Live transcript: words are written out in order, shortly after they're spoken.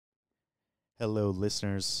Hello,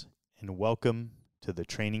 listeners, and welcome to the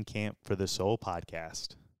Training Camp for the Soul podcast.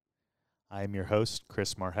 I am your host,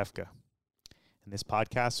 Chris Marhefka, and this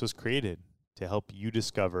podcast was created to help you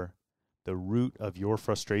discover the root of your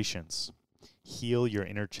frustrations, heal your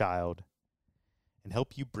inner child, and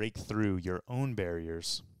help you break through your own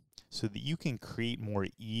barriers so that you can create more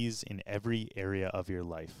ease in every area of your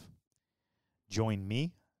life. Join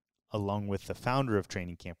me, along with the founder of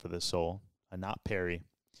Training Camp for the Soul, Anat Perry,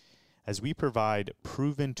 as we provide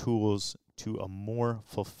proven tools to a more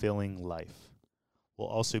fulfilling life. We'll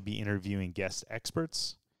also be interviewing guest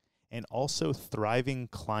experts and also thriving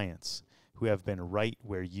clients who have been right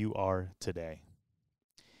where you are today.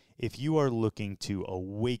 If you are looking to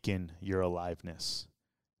awaken your aliveness,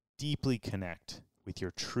 deeply connect with your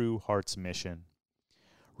true heart's mission,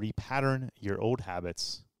 repattern your old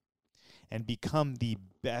habits, and become the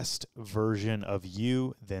best version of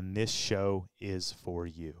you, then this show is for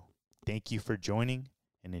you. Thank you for joining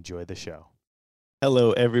and enjoy the show.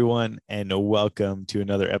 Hello, everyone, and welcome to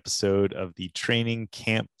another episode of the Training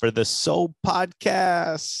Camp for the Soul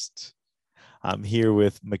podcast. I'm here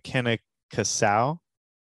with Mikenna Kossow.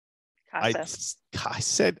 I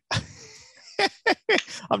said,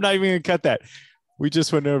 I'm not even going to cut that. We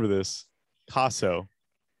just went over this. Kossow.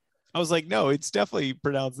 I was like, no, it's definitely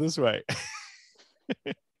pronounced this way.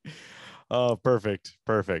 Oh, perfect.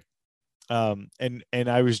 And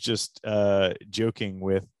I was just joking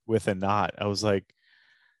with Anat. I was like,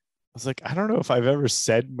 I don't know if I've ever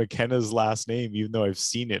said Mikenna's last name, even though I've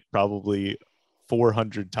seen it probably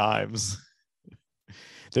 400 times.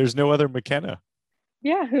 There's no other Mikenna.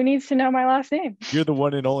 Yeah, who needs to know my last name? You're the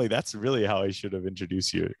one and only. That's really how I should have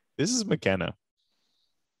introduced you. This is Mikenna.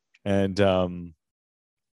 And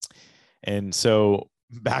so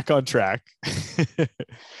back on track.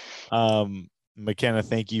 Mikenna,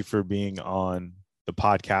 thank you for being on the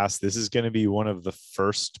podcast. This is going to be one of the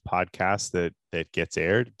first podcasts that gets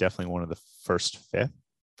aired. Definitely one of the first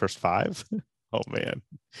five. Oh man,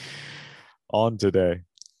 on today.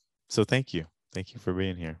 So thank you for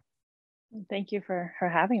being here. Thank you for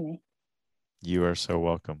having me. You are so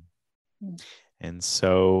welcome. And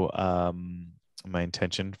so my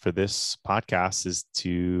intention for this podcast is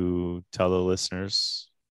to tell the listeners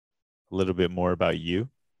a little bit more about you,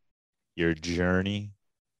 your journey,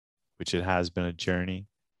 which it has been a journey,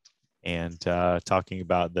 and talking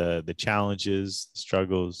about the challenges, the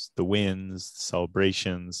struggles, the wins, the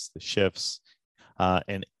celebrations, the shifts,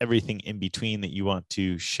 and everything in between that you want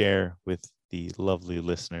to share with the lovely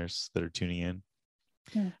listeners that are tuning in.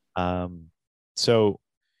 Yeah. So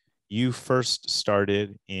you first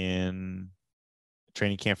started in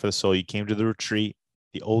Training Camp for the Soul. You came to the retreat,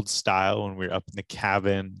 the old style, when we were up in the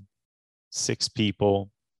cabin, 6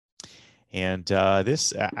 people. And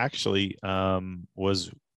this actually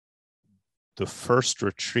was the first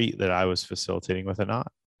retreat that I was facilitating with Anat.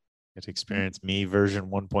 It experienced me version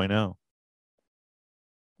 1.0.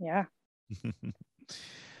 Yeah.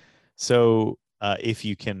 So if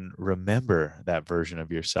you can remember that version of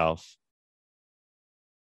yourself,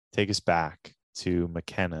 take us back to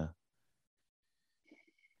Mikenna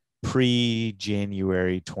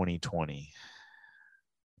pre-January 2020.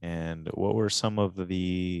 And what were some of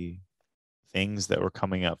the things that were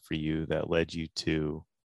coming up for you that led you to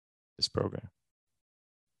this program?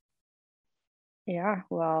 Yeah,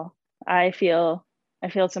 well, I feel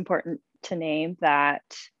it's important to name that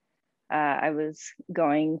I was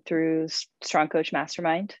going through Strong Coach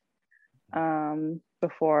Mastermind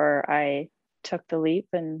before I took the leap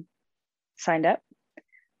and signed up.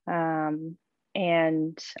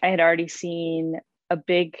 And I had already seen a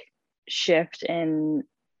big shift in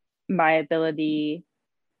my ability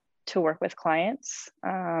to work with clients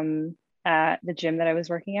at the gym that I was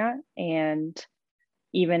working at, and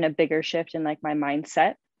even a bigger shift in like my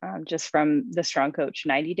mindset just from the Strong Coach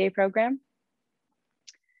 90-day program.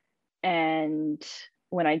 And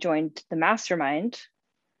when I joined the mastermind,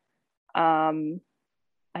 I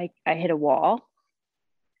hit a wall,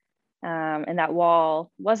 and that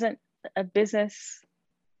wall wasn't a business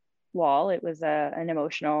wall. It was an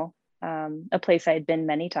emotional, a place I had been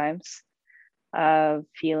many times, of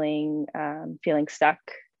feeling stuck,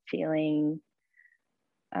 feeling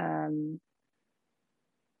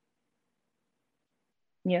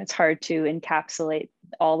it's hard to encapsulate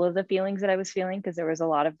all of the feelings that I was feeling because there was a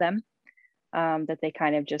lot of them, that they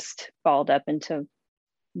kind of just balled up into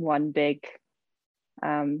one big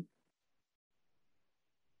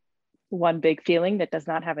feeling that does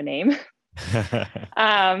not have a name.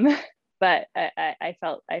 But I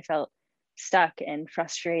felt stuck and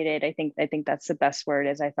frustrated. I think that's the best word,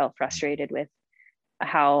 is I felt frustrated with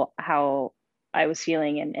how I was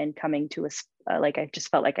feeling, and coming to like, I just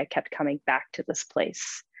felt like I kept coming back to this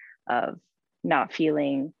place of not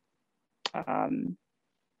feeling like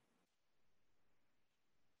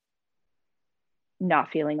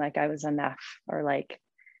I was enough, or like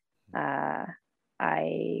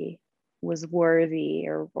I was worthy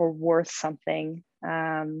or worth something.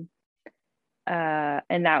 And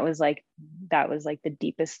that was like the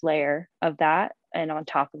deepest layer of that. And on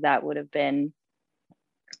top of that would have been,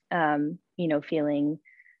 feeling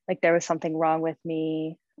like there was something wrong with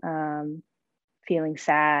me, feeling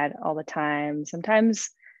sad all the time,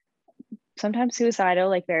 sometimes suicidal,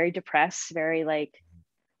 like very depressed, very like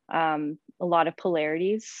a lot of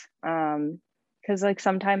polarities, because like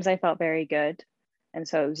sometimes I felt very good, and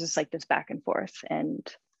so it was just like this back and forth, and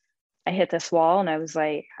I hit this wall, and I was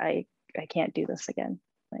like, I can't do this again.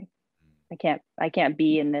 Like I can't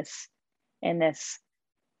be in this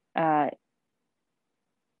uh,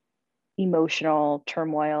 emotional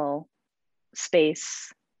turmoil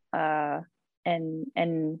space, and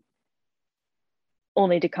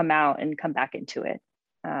only to come out and come back into it,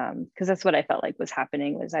 because that's what I felt like was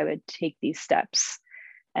happening. Was I would take these steps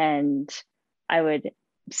and I would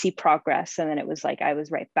see progress, and then it was like I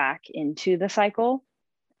was right back into the cycle.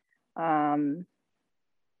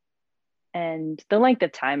 And the length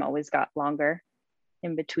of time always got longer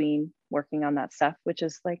in between working on that stuff, which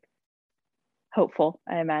is like hopeful,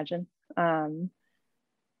 I imagine. But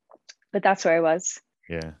that's where I was.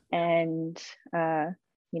 Yeah. And I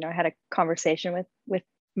had a conversation with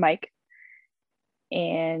Mike,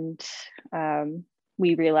 and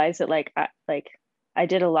we realized that I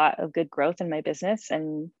did a lot of good growth in my business,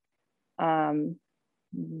 and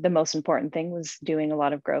the most important thing was doing a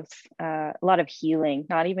lot of growth, a lot of healing,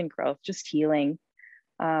 not even growth, just healing,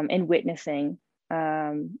 and witnessing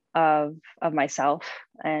of myself,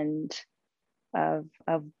 and of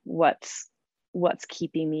what's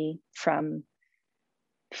keeping me from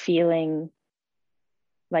feeling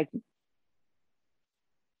like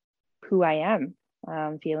who I am,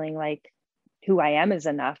 feeling like who I am is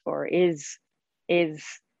enough, or is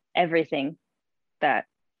everything that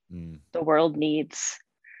the world needs,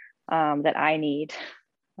 that I need.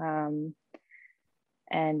 And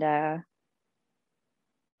and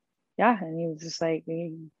he was just like,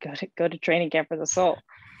 go to training camp for the soul.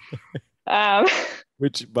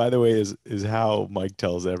 Which, by the way, is how Mike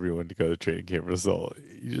tells everyone to go to training camp for the soul.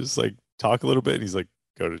 You just like talk a little bit, and he's like,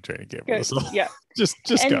 "Go to training camp for the soul." Yeah, just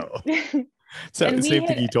go. So and same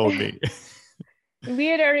thing he told me. We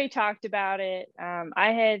had already talked about it.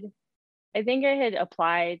 I think I had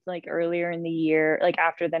applied like earlier in the year, like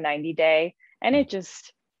after the 90-day, and it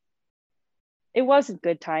wasn't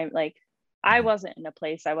good time. Like I wasn't in a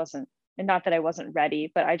place, and not that I wasn't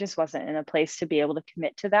ready, but I just wasn't in a place to be able to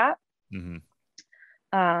commit to that.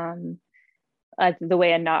 The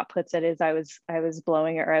way Anat puts it is I was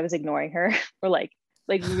blowing her, or I was ignoring her, or like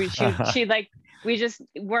she like, we just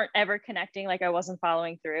weren't ever connecting. Like I wasn't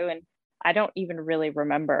following through, and I don't even really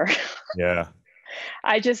remember. Yeah.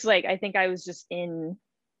 I just like, I think I was just You're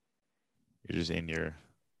just in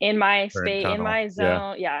my space, in tunnel. my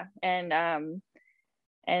zone. Yeah. And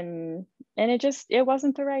it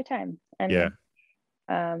wasn't the right time. And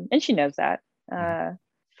and she knows that.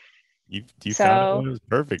 You found it when it was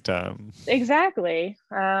perfect time. Exactly.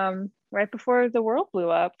 Right before the world blew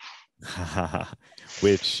up.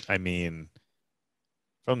 Which, I mean,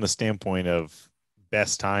 from the standpoint of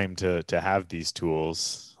best time to have these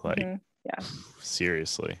tools, like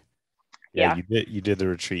seriously. Yeah, you did the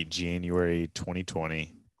retreat January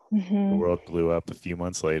 2020. The world blew up a few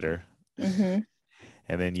months later. And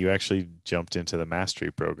then you actually jumped into the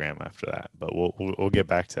mastery program after that. But we'll get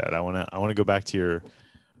back to that. I wanna go back to your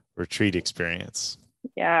retreat experience.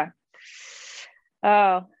 Yeah.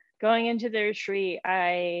 Oh, going into the retreat,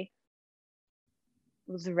 I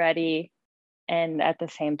was ready and at the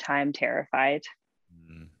same time terrified.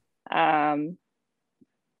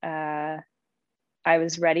 I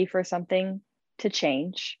was ready for something to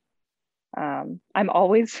change. I'm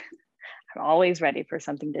always ready for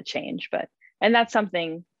something to change, and that's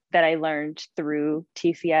something that I learned through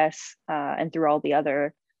TCS, and through all the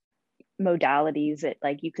other modalities that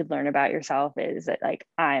like you could learn about yourself, is that like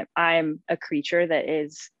I'm a creature that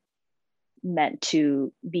is meant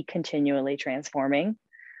to be continually transforming.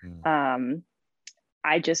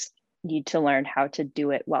 I just need to learn how to do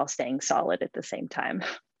it while staying solid at the same time.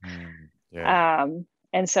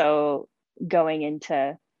 And so going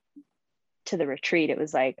into the retreat, it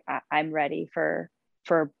was like I'm ready for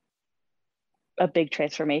a big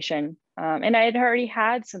transformation, and I had already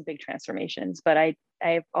had some big transformations, but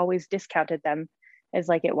I've always discounted them as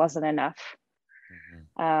like it wasn't enough.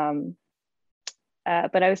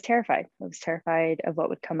 But I was terrified. I was terrified of what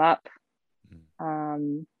would come up.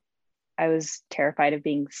 I was terrified of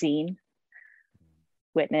being seen,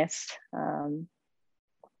 witnessed,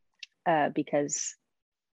 because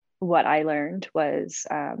what I learned was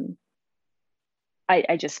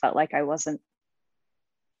I just felt like I wasn't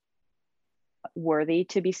worthy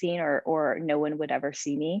to be seen, or no one would ever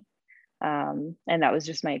see me. And that was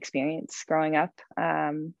just my experience growing up.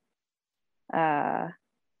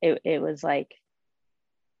 It was like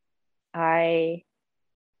I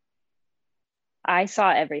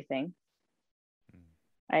saw everything.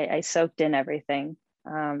 I soaked in everything.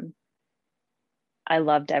 I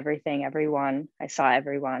loved everything, everyone. I saw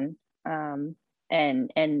everyone. And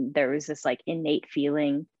there was this like innate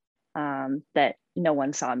feeling that no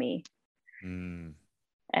one saw me. And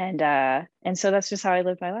so that's just how I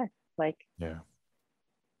lived my life. Like, Yeah.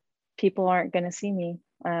 people aren't going to see me.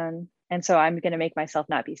 And so I'm going to make myself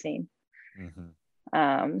not be seen.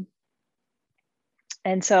 And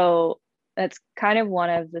so that's kind of one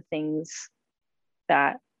of the things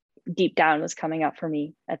that deep down was coming up for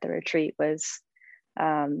me at the retreat was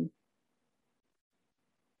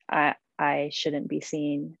I shouldn't be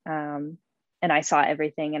seen. And I saw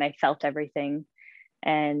everything and I felt everything.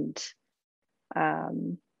 And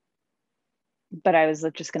but I was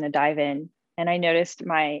just going to dive in. And I noticed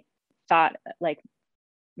my thought, like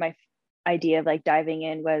my idea of like diving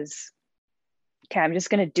in was, okay, I'm just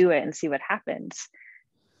going to do it and see what happens.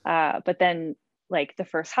 But then like the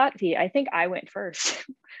first hot seat, I think I went first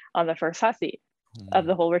on the first hot seat of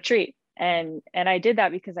the whole retreat. And I did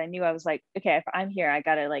that because I knew, I was like, okay, if I'm here, I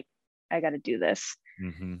gotta do this.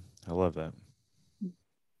 I love that.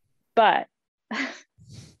 But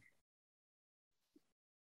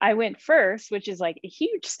I went first, which is like a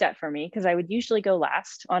huge step for me because I would usually go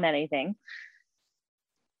last on anything.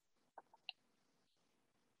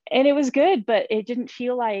 And it was good, but it didn't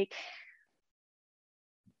feel like,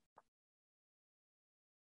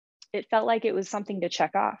 it felt like it was something to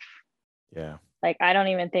check off. Yeah. Like, I don't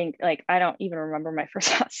even remember my first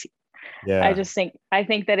hot seat. Yeah. I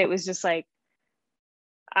think that it was just like,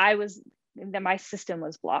 that my system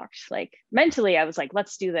was blocked. Like mentally, I was like,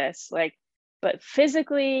 let's do this. Like, but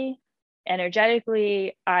physically,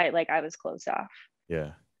 energetically, I was closed off.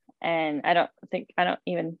 Yeah. And I don't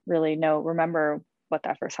even really remember what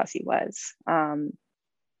that first hot seat was. And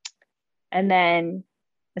then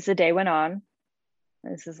as the day went on,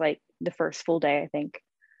 this is like the first full day, I think,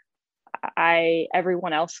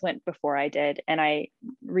 everyone else went before I did. And I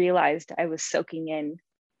realized I was soaking in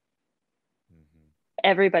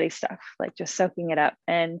everybody's stuff, like just soaking it up.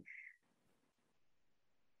 And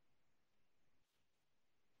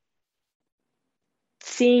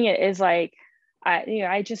seeing it is like,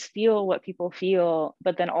 I just feel what people feel,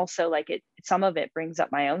 but then also like some of it brings up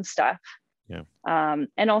my own stuff. Yeah.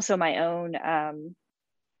 And also my own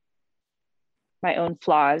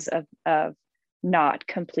flaws of not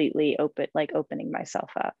completely opening myself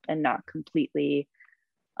up and not completely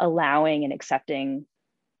allowing and accepting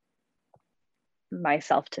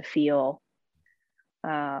myself to feel.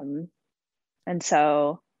 And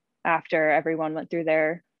so after everyone went through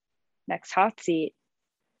their next hot seat,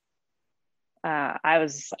 I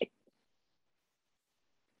was like,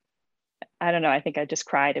 I don't know, I think I just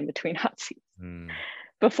cried in between hot seats.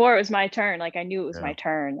 Before it was my turn, like I knew it was my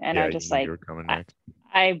turn, and I just like,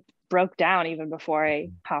 I broke down even before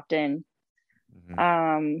I hopped in.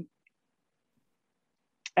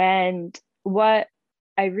 And what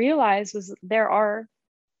I realized was there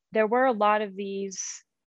were a lot of these,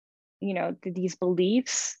 these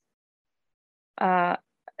beliefs, and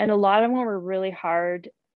a lot of them were really hard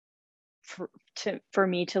for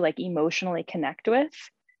me to like emotionally connect with.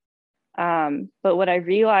 But what I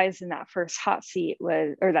realized in that first hot seat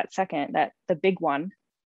or that second, that the big one,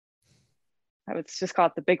 I would just call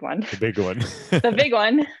it the big one. The big one. The big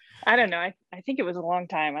one. I don't know. I think it was a long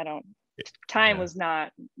time. Time was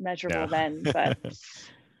not measurable then, but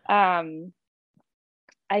I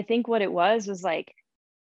think what it was like,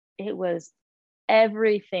 it was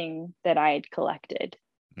everything that I had collected.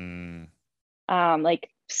 Like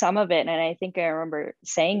some of it, and I think I remember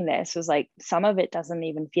saying this, was like, some of it doesn't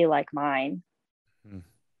even feel like mine.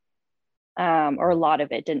 Or a lot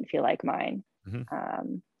of it didn't feel like mine.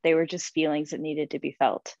 They were just feelings that needed to be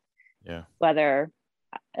felt. Yeah. Whether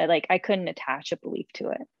like I couldn't attach a belief to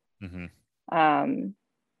it.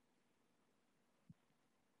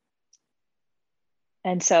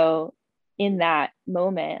 And so in that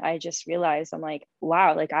moment, I just realized, I'm like,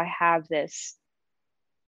 wow, like I have this,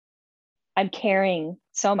 I'm carrying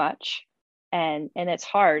so much, and it's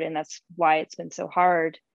hard. And that's why it's been so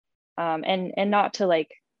hard. And not to like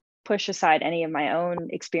push aside any of my own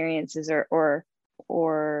experiences or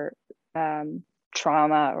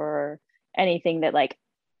trauma or anything that like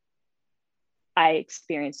I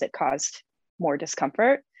experienced that caused more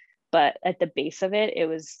discomfort. But at the base of it, it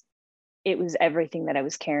was everything that I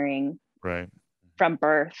was carrying Right. from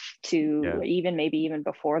birth to maybe even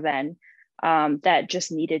before then, that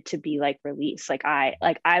just needed to be like released. Like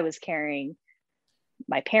I was carrying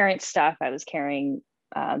my parents' stuff. I was carrying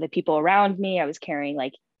the people around me. I was carrying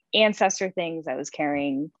like ancestor things. I was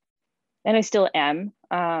carrying, and I still am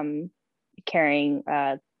carrying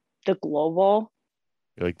the global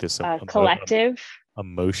Like this collective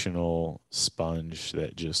emotional sponge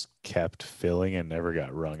that just kept filling and never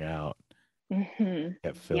got wrung out. Mm-hmm.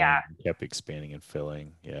 Kept filling, kept expanding and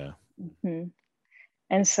filling. Yeah. Mm-hmm.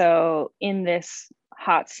 And so in this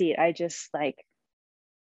hot seat, I just like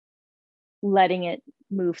letting it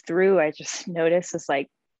move through. I just noticed this like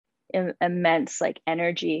immense like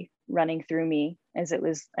energy running through me as it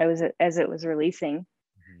was releasing.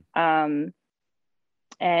 Mm-hmm.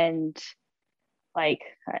 And like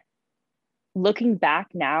looking back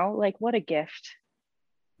now, like what a gift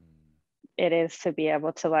it is to be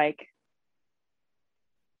able to like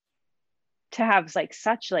to have like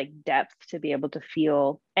such like depth to be able to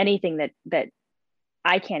feel anything that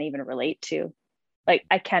I can't even relate to. Like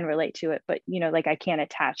I can relate to it, but you know, like I can't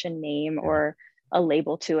attach a name or a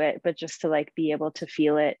label to it, but just to like be able to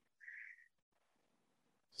feel it.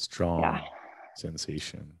 Strong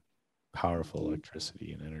sensation, powerful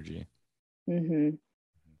electricity and energy. Mm-hmm.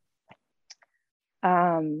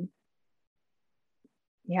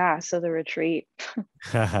 Yeah, so the retreat.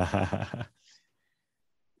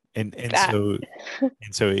 and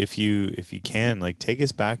so if you can like take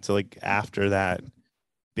us back to like after that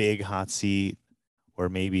big hot seat, or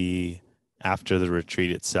maybe after the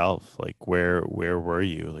retreat itself, like where were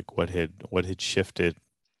you? Like what had shifted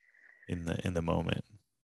in the moment?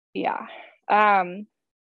 Yeah.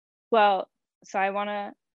 Well, so I want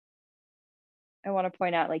to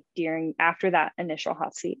point out like after that initial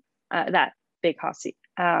hot seat, that big hot seat,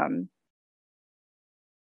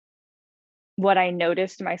 what I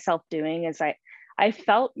noticed myself doing is I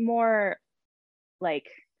felt more like,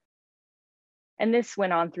 and this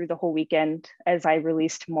went on through the whole weekend as I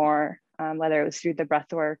released more, whether it was through the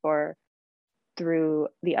breath work or through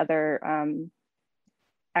the other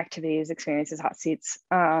activities, experiences, hot seats.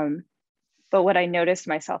 But what I noticed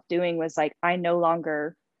myself doing was like, I no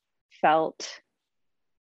longer felt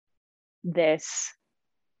this.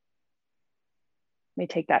 Let me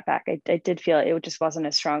take that back. I did feel it just wasn't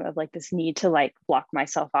as strong of like this need to like block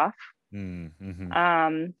myself off.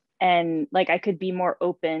 Mm-hmm. And like I could be more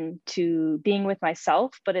open to being with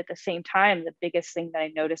myself, but at the same time, the biggest thing that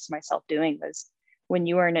I noticed myself doing was when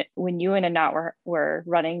you and Anat were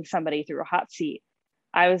running somebody through a hot seat,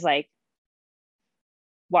 I was like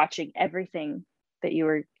watching everything that you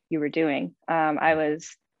were doing. I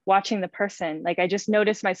was watching the person. Like I just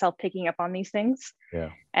noticed myself picking up on these things.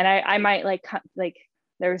 Yeah. And I might like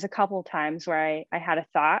there was a couple times where I had a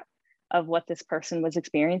thought of what this person was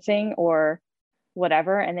experiencing or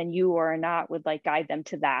whatever, and then you or not would like guide them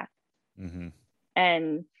to that. Mm-hmm.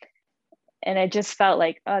 And I just felt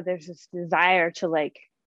like, oh, there's this desire to like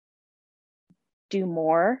do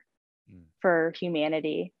more for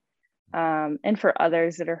humanity, and for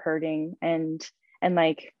others that are hurting, and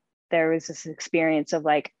like there was this experience of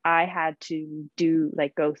like I had to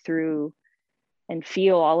go through and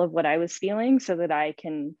feel all of what I was feeling so that I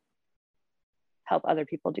can help other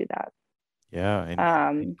people do that. Yeah,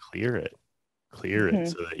 and clear it mm-hmm.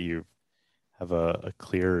 so that you have a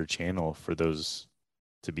clearer channel for those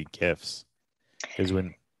to be gifts. Because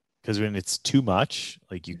when it's too much,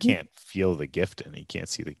 like you can't feel the gift in it, you can't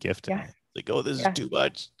see the gift in it. Like, oh, this is too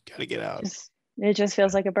much. Gotta get out. It just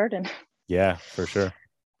feels like a burden. Yeah, for sure.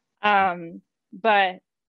 But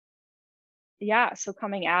yeah, so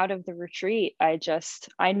coming out of the retreat, I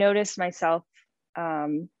noticed myself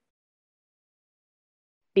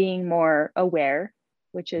being more aware,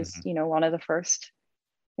 which is, one of the first,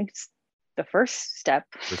 I think it's the first step.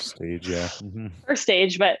 First stage, yeah. Mm-hmm. First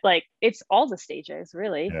stage, but like it's all the stages,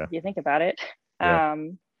 really, if you think about it. Yeah.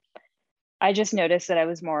 I just noticed that I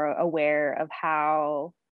was more aware of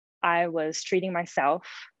how I was treating myself,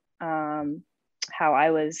 how I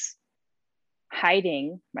was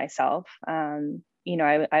hiding myself. I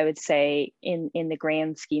would say in the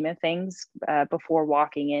grand scheme of things, before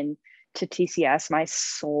walking in to TCS, my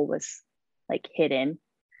soul was like hidden,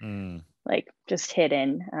 like just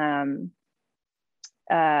hidden.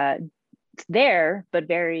 It's there, but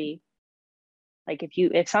very like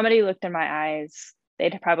if somebody looked in my eyes,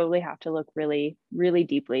 they'd probably have to look really, really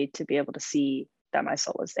deeply to be able to see that my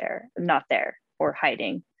soul was there, not there, or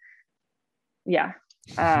hiding. Yeah.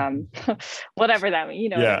 Whatever that means, you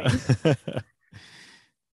know what I mean?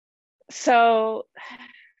 So,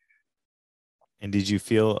 and did you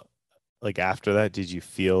feel like after that, did you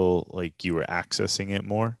feel like you were accessing it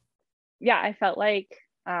more? yeah, I felt like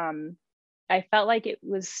I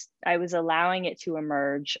was allowing it to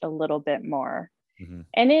emerge a little bit more. Mm-hmm.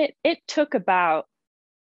 And it took about,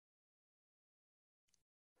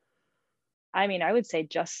 I mean, I would say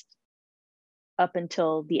just up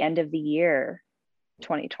until the end of the year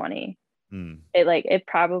 2020. Mm. It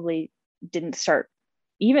probably didn't start,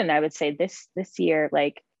 even I would say this year,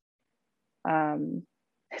 like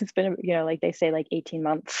it's been, you know, like they say, like 18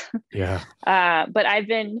 months. Yeah. But I've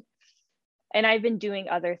been doing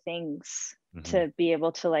other things Mm-hmm. to be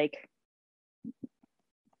able to like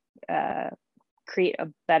uh create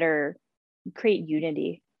create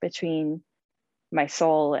unity between my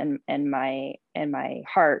soul and my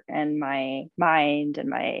heart and my mind and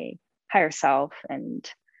my higher self and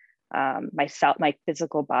myself, my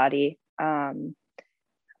physical body. Uh,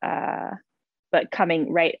 but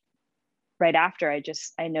coming right after,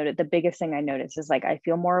 I noted the biggest thing I noticed is like I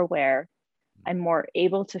feel more aware. I'm more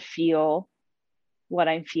able to feel what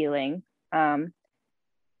I'm feeling. And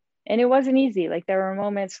it wasn't easy. Like there were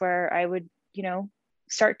moments where I would, you know,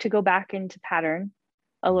 start to go back into pattern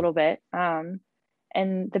a little bit. And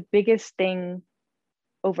the biggest thing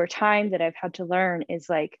over time that I've had to learn is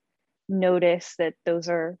like notice that those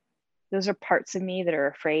are parts of me that are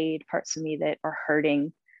afraid, parts of me that are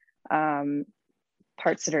hurting, um,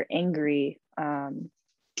 parts that are angry,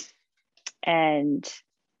 and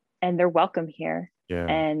they're welcome here. Yeah.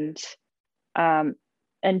 And um,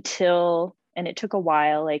 until and it took a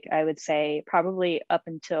while, like I would say probably up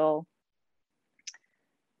until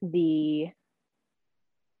the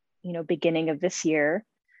beginning of this year,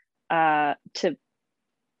 to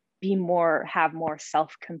have more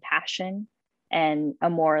self-compassion and a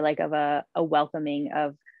more like of a welcoming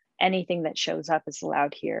of anything that shows up is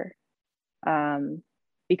allowed here.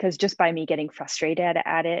 Because just by me getting frustrated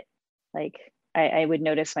at it, like I would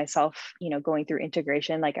notice myself, going through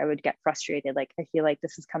integration, like I would get frustrated, like I feel like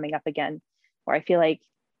this is coming up again, or I feel like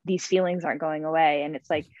these feelings aren't going away, and it's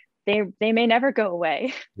like they may never go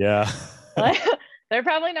away. Yeah. Like, they're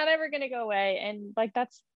probably not ever going to go away, and like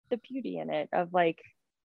that's the beauty in it of like,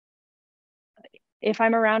 if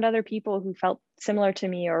I'm around other people who felt similar to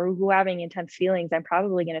me or who are having intense feelings, I'm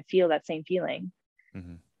probably going to feel that same feeling.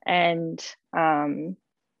 Mm-hmm. And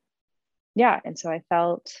yeah, and so I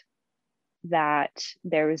felt that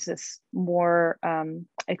there was this more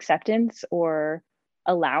acceptance or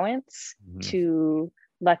allowance Mm-hmm. to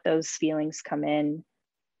let those feelings come in,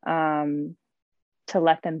 to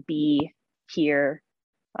let them be here,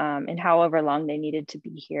 and however long they needed to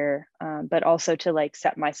be here, but also to like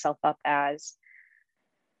set myself up as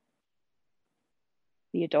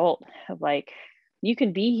the adult of like, you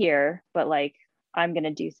can be here, but like I'm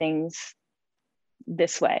gonna do things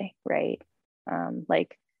this way, right?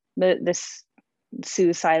 Like this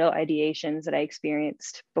suicidal ideations that I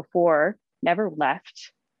experienced before never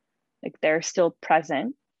left, like they're still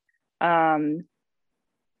present. Um,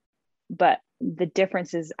 but the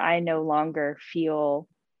difference is I no longer feel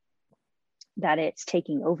that it's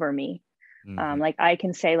taking over me. Mm-hmm. Like I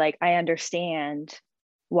can say like, I understand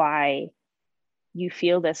why you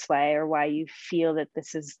feel this way, or why you feel that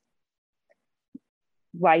this is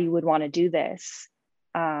why you would want to do this.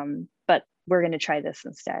 But we're going to try this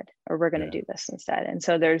instead, or we're going to Yeah. do this instead. And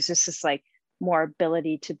so there's just this like more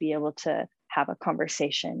ability to be able to have a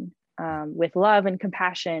conversation, with love and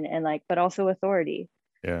compassion, and like, but also authority.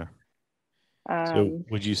 Yeah. So Um,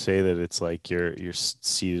 would you say that it's like you're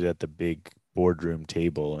seated at the big boardroom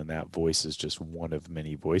table and that voice is just one of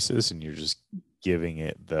many voices and you're just giving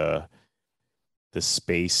it the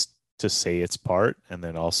space to say its part, and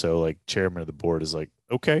then also like chairman of the board is like,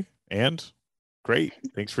 okay, and great,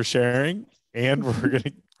 thanks for sharing, and we're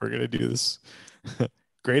gonna do this.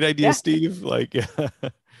 Great idea, yeah, Steve. Like, yeah,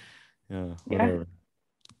 yeah, whatever.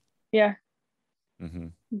 yeah. Hmm.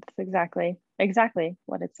 That's exactly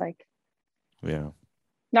what it's like. Yeah.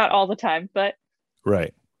 Not all the time, but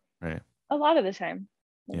Right. Right. a lot of the time.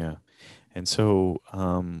 Yeah. And so,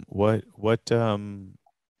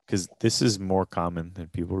 because this is more common than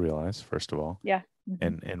people realize, first of all. Yeah.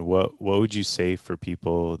 Mm-hmm. And what would you say for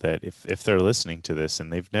people that if they're listening to this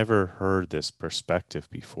and they've never heard this perspective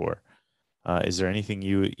before, is there anything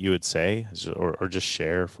you would say, or just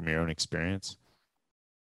share from your own experience?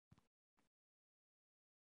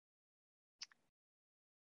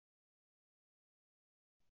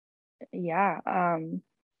 Yeah.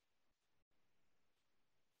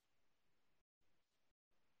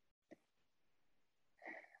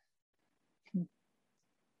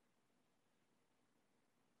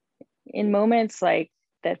 in moments like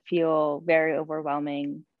that feel very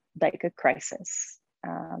overwhelming, like a crisis,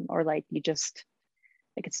 or like you just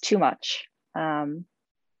like it's too much, it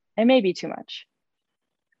may be too much,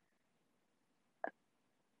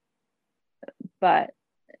 but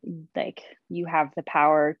like you have the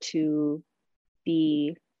power to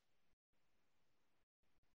be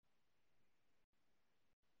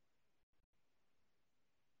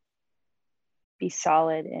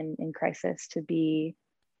solid in crisis, to be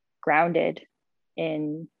grounded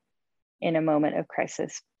in a moment of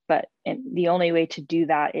crisis. But the only way to do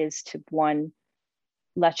that is to, one,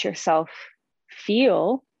 let yourself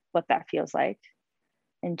feel what that feels like,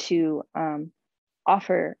 and two,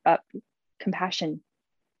 offer up compassion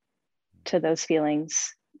to those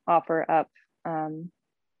feelings, offer up a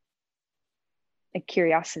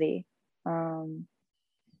curiosity, uh,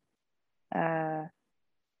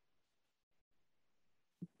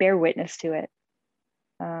 bear witness to it,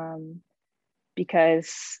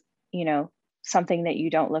 because something that you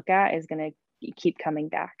don't look at is going to keep coming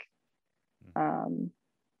back.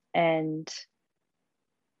 And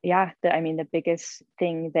yeah, the biggest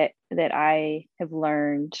thing that I have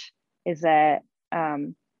learned is that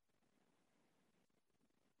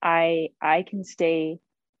I can stay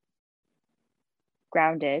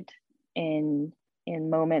grounded in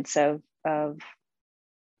moments of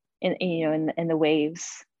in the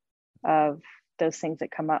waves of those things that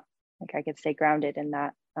come up. Like I could stay grounded in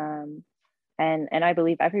that, and I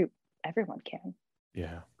believe everyone can.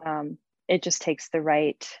 Yeah. It just takes the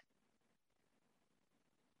right.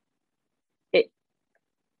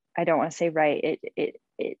 I don't want to say right.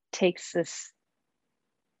 It takes this.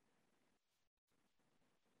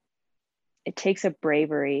 It takes a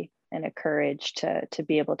bravery and a courage to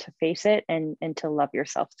be able to face it and to love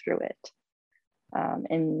yourself through it,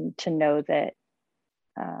 and to know that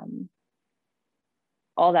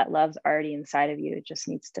all that love's already inside of you. It just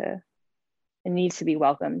needs to be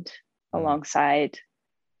welcomed alongside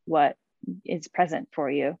what is present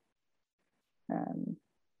for you.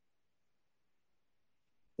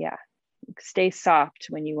 Yeah, stay soft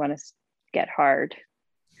when you want to get hard.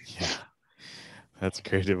 Yeah, that's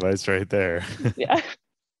great advice right there. Yeah.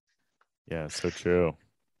 Yeah, so true.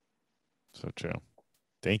 So true.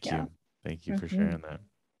 Thank Yeah. you. Thank you for sharing that.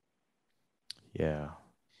 Yeah.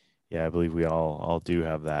 Yeah, I believe we all do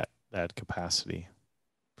have that capacity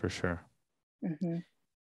for sure.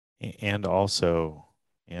 And also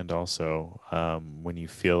when you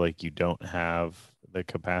feel like you don't have the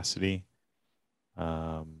capacity,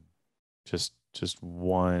 just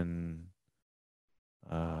one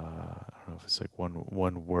I don't know if it's like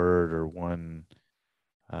one word or one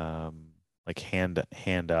like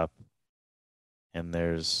hand up, and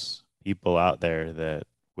there's people out there that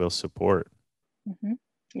will support.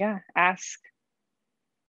 Yeah, ask.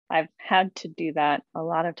 I've had to do that a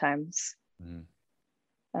lot of times.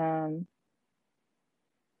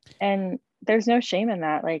 And there's no shame in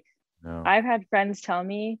that. Like, No. I've had friends tell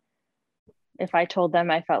me, if I told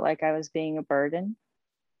them I felt like I was being a burden,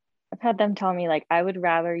 I've had them tell me, like, I would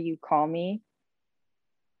rather you call me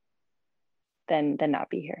than not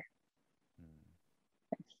be here.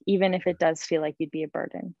 Like, even if it does feel like you'd be a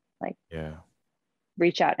burden, like, Yeah.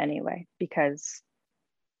 reach out anyway, because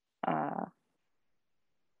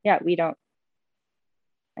yeah,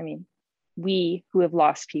 we who have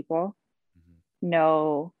lost people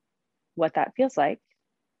know what that feels like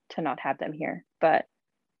to not have them here. But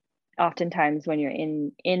oftentimes when you're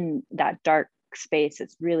in that dark space,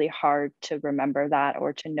 it's really hard to remember that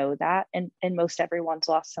or to know that, and most everyone's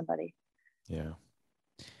lost somebody. Yeah.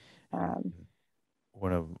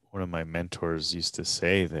 One of my mentors used to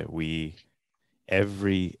say that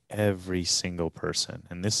every single person,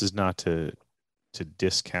 and this is not to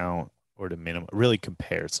discount or to really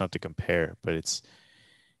compare. It's not to compare, but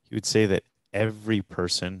he would say that every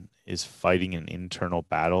person is fighting an internal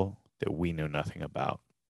battle that we know nothing about.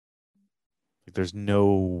 Like, there's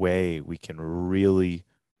no way we can really,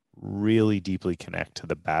 really deeply connect to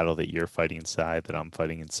the battle that you're fighting inside, that I'm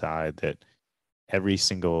fighting inside, that every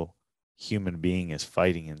single human being is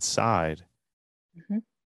fighting inside.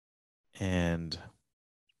 And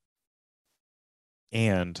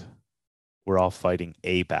we're all fighting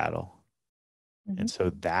a battle. And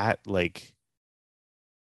so that, like,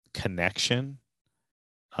 connection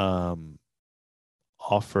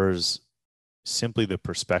offers simply the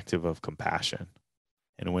perspective of compassion.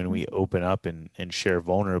 And when we open up and share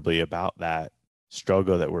vulnerably about that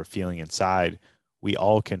struggle that we're feeling inside, we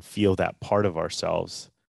all can feel that part of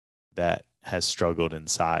ourselves that has struggled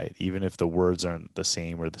inside, even if the words aren't the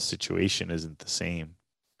same or the situation isn't the same.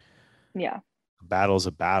 Yeah. A battle's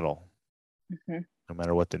a battle. no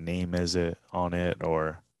matter what the name is on it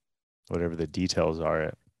or whatever the details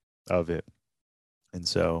are of it. And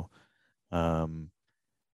so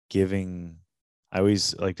giving, I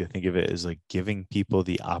always like to think of it as like giving people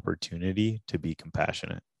the opportunity to be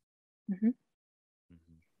compassionate. Mm-hmm.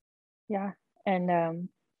 Yeah. And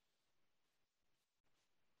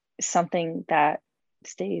something that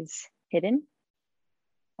stays hidden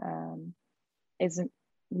isn't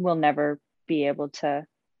will never be able to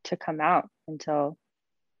come out until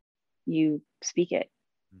you speak it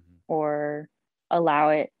or allow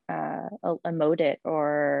it, emote it,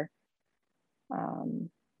 or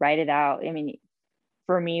write it out. I mean,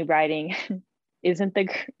 for me, writing isn't the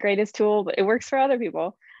greatest tool, but it works for other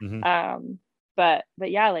people. But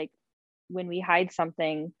yeah, like when we hide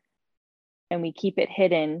something and we keep it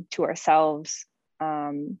hidden to ourselves,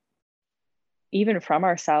 even from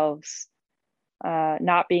ourselves,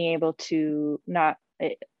 not being able to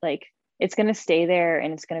like it's going to stay there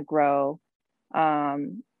and it's going to grow,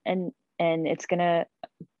 and it's going to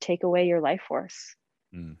take away your life force.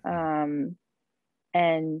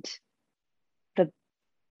 And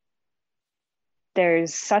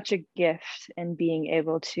there's such a gift in being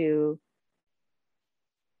able to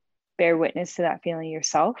bear witness to that feeling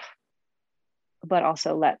yourself, but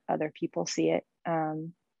also let other people see it,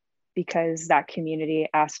 because that community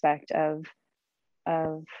aspect of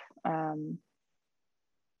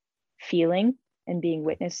feeling and being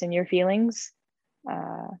witnessed in your feelings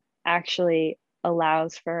actually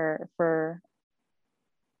allows for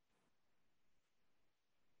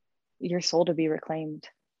your soul to be reclaimed,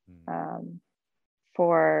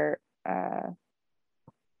 for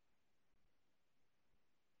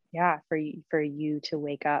you to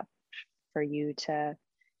wake up, for you to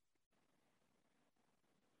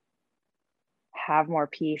have more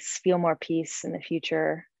peace, feel more peace in the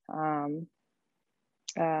future.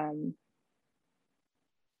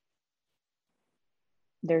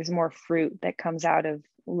 There's more fruit that comes out of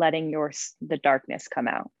letting the darkness come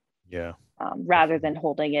out, rather than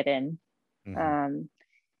holding it in.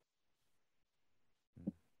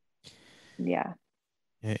 Yeah.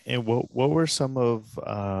 And what were some of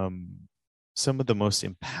the most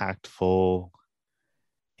impactful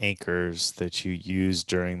anchors that you used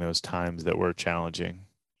during those times that were challenging?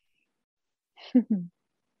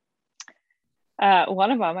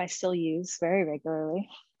 One of them I still use very regularly.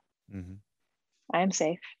 I am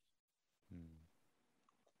safe.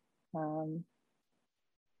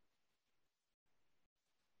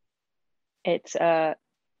 It's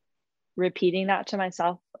repeating that to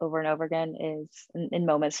myself over and over again is in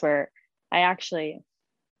moments where I actually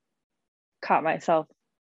caught myself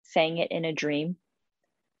saying it in a dream.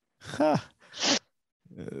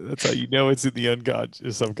 That's how you know it's in the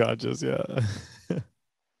unconscious, subconscious. Yeah.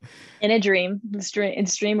 In a dream. This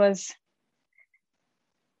dream was, I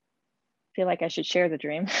feel like I should share the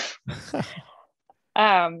dream.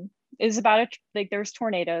 It was about there was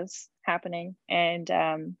tornadoes happening,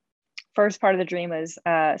 and first part of the dream was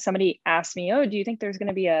somebody asked me, "Oh, do you think there's going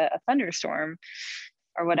to be a thunderstorm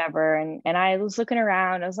or whatever?" And I was looking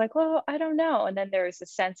around. I was like, "Well, I don't know." And then there was a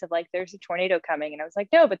sense of like, "There's a tornado coming," and I was like,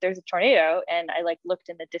 "No, but there's a tornado." And I like looked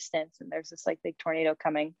in the distance, and there's this like big tornado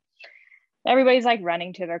coming. Everybody's like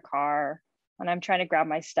running to their car, and I'm trying to grab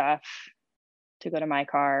my stuff to go to my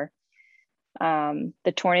car.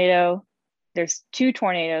 The tornado, there's two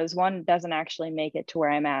tornadoes. One doesn't actually make it to where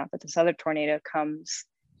I'm at, but this other tornado comes,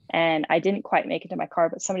 and I didn't quite make it to my car,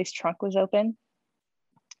 but somebody's trunk was open.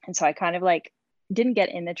 And so I kind of like didn't get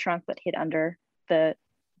in the trunk, but hit under the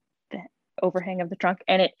overhang of the trunk.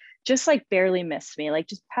 And it just like barely missed me, like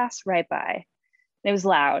just passed right by. It was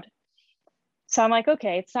loud. So I'm like,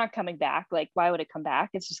 okay, it's not coming back. Like, why would it come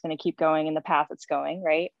back? It's just going to keep going in the path it's going,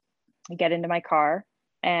 right? I get into my car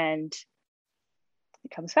and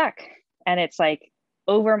it comes back. And it's like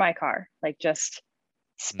over my car, like just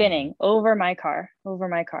spinning over my car.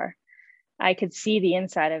 I could see the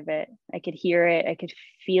inside of it. I could hear it. I could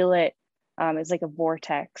feel it. It was like a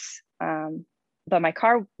vortex. But my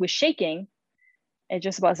car was shaking. It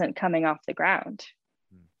just wasn't coming off the ground.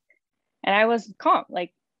 And I was calm,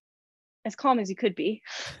 like as calm as you could be.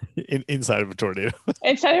 Inside of a tornado.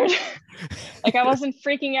 Like I wasn't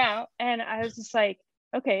freaking out. And I was just like,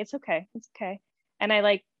 okay, it's okay. It's okay. And I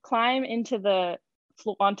like climb onto the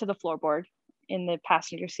floorboard in the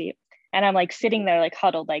passenger seat. And I'm like sitting there like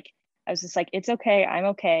huddled, like I was just like, it's okay. I'm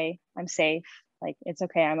okay. I'm safe. Like, it's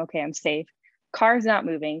okay. I'm okay. I'm safe. Car's not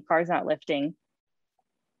moving. Car's not lifting.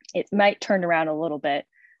 It might turn around a little bit.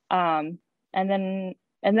 And then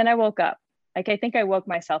I woke up. Like, I think I woke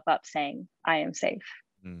myself up saying, I am safe.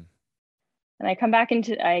 And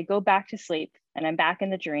I go back to sleep and I'm back in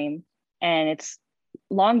the dream and it's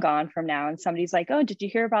long gone from now, and somebody's like, oh, did you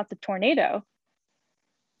hear about the tornado?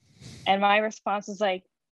 And my response was like,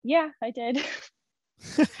 yeah, I did.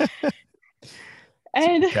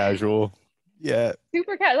 And Casual. Yeah.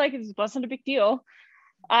 super cat, like, it wasn't a big deal.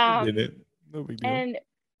 Did it? No big deal. And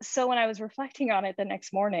so when I was reflecting on it the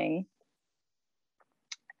next morning,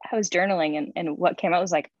 I was journaling, and what came out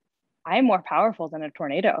was like, I'm more powerful than a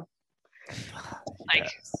tornado. Like,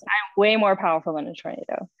 Yes. I'm way more powerful than a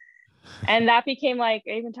tornado. And that became like,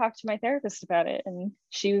 I even talked to my therapist about it, and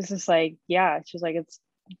she was just like, yeah, she was like,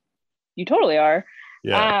 you totally are.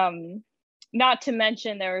 Yeah. Not to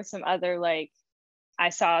mention there were some other, like, I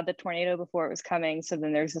saw the tornado before it was coming. So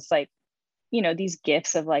then there's this, like, these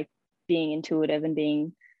gifts of like being intuitive and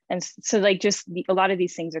being, and so like just a lot of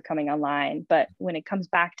these things are coming online. But when it comes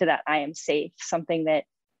back to that, I am safe, something that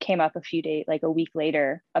came up a few days, like a week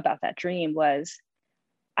later, about that dream was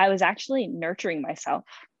I was actually nurturing myself,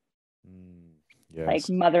 like Yes.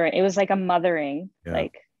 mothering. It was like a mothering, Yeah.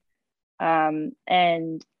 like, and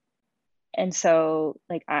so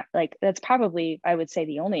like that's probably, I would say,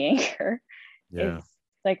 the only anchor Yeah. is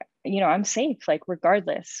like, I'm safe, like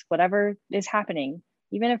regardless, whatever is happening,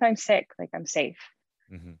 even if I'm sick, like I'm safe.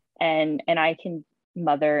 Mm-hmm. And I can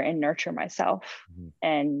mother and nurture myself, Mm-hmm.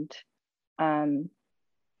 and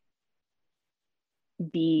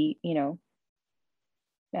be,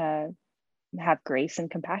 uh, have grace and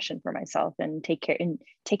compassion for myself, and take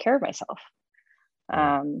care of myself.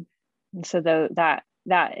 Yeah. And so that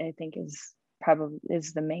I think is probably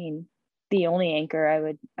is the only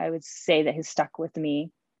anchor I would say that has stuck with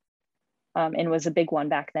me, and was a big one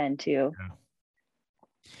back then too.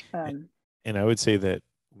 Yeah. Um, And I would say that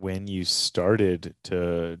when you started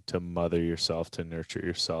to mother yourself, to nurture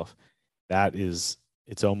yourself,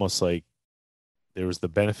 it's almost like there was the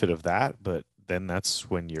benefit of that, but then that's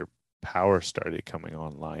when your power started coming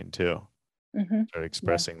online too. mm-hmm, Started yeah,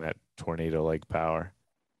 expressing that tornado-like power.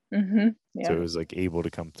 mm-hmm, So yeah, it was like able to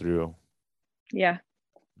come through. yeah,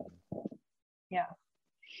 yeah,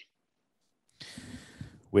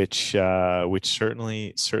 Which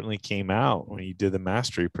certainly came out when you did the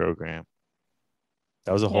mastery program.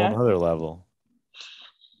 That was a whole yeah, nother level.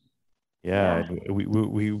 Yeah, yeah, and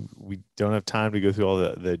we don't have time to go through all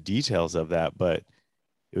the details of that, but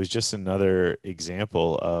it was just another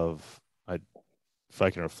example of, if I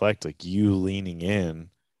can reflect, like you leaning in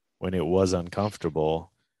when it was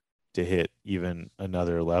uncomfortable to hit even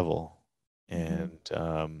another level. mm-hmm,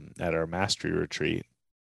 And at our mastery retreat,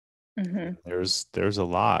 mm-hmm, there's a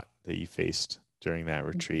lot that you faced during that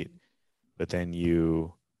retreat, mm-hmm. but then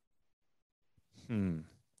you, hmm,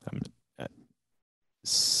 um, uh,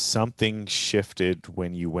 something shifted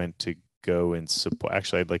when you went to go and support.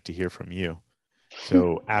 Actually, I'd like to hear from you.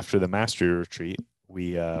 So after the mastery retreat,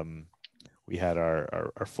 we had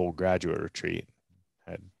our full graduate retreat.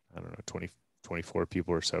 Had, I don't know, 24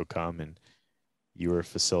 people or so come, and you were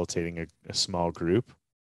facilitating a small group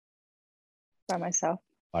By myself.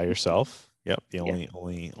 by yourself. Yep, the Yeah.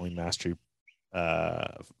 only mastery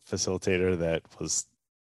facilitator that was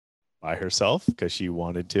by herself because she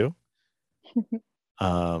wanted to,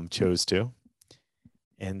 chose to.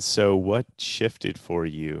 And so, what shifted for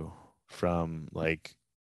you from like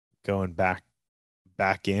going back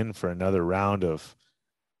in for another round of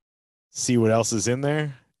see what else is in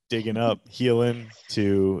there, digging up, healing,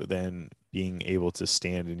 to then being able to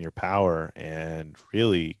stand in your power and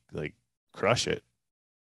really like crush it?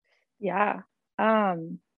 Yeah.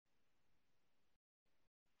 Um,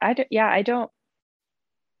 I don't,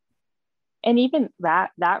 and even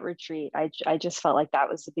that retreat, I just felt like that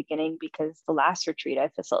was the beginning, because the last retreat I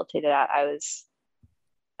facilitated at, I was,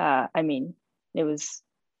 I mean, it was,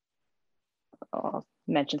 I'll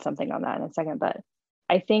mention something on that in a second, but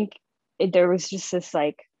I think there was just this,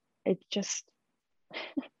 like, it just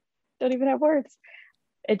don't even have words.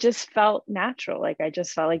 It just felt natural. Like, I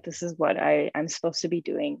just felt like this is what I'm supposed to be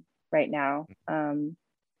doing right now.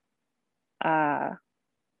 Uh,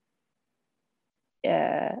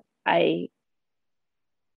 I,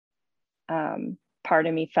 part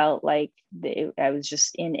of me felt like I was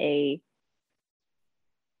just I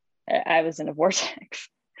was in a vortex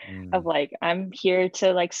of Mm. like, I'm here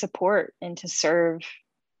to like support and to serve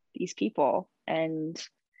these people. And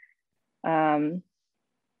um,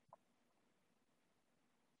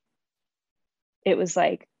 it was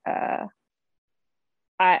like,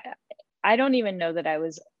 I I don't even know that I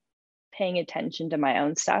was paying attention to my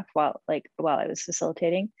own stuff while I was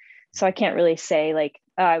facilitating. So I can't really say like,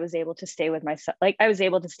 oh, I was able to stay with myself. Like, I was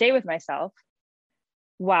able to stay with myself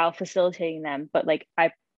while facilitating them, but like,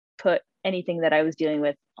 I put anything that I was dealing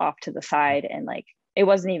with off to the side, and like, it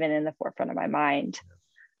wasn't even in the forefront of my mind.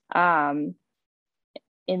 Um,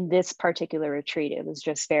 in this particular retreat, it was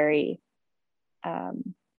just very,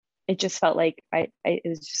 it just felt like it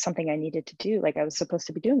was just something I needed to do. Like I was supposed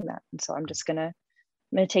to be doing that. And so I'm gonna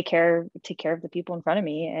take care of the people in front of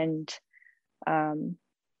me. And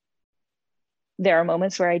there are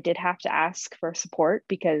moments where I did have to ask for support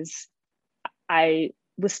because I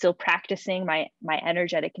was still practicing my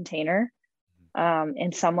energetic container.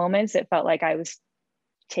 In some moments it felt like I was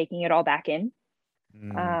taking it all back in.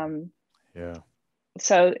 Yeah.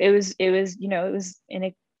 So it was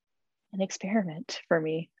an experiment for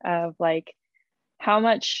me of like, how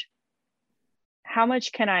much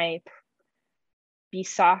can I be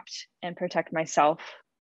soft and protect myself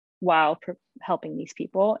while helping these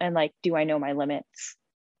people, and like, do I know my limits?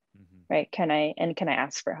 Right? Can I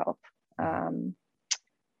ask for help?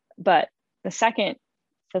 But the second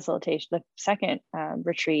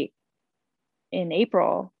retreat in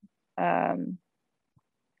April, that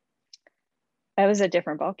was a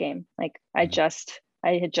different ball game. Like I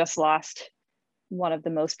had just lost one of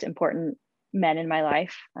the most important men in my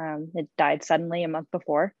life. It died suddenly a month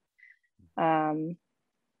before.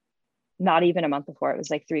 Not even a month before, it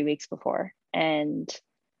was like 3 weeks before. And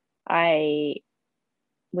I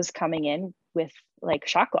was coming in with like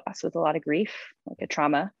shock loss, with a lot of grief, like a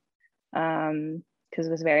trauma, because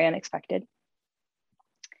it was very unexpected.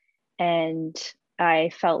 And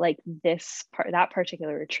I felt like that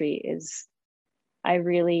particular retreat is, I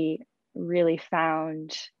really, really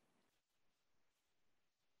found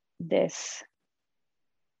this,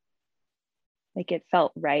 like it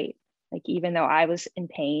felt right. Like even though I was in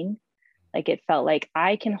pain, like it felt like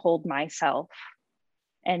I can hold myself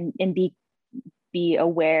and be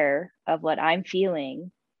aware of what I'm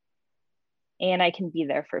feeling, and I can be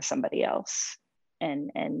there for somebody else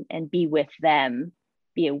and be with them,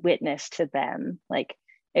 be a witness to them. Like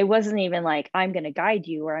it wasn't even like I'm going to guide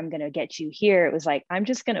you or I'm going to get you here. It was like, I'm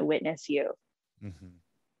just going to witness you.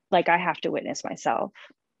 Like I have to witness myself.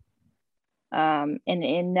 And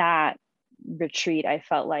in that retreat, I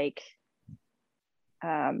felt like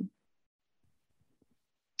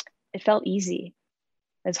it felt easy.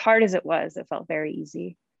 As hard as it was, it felt very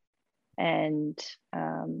easy. And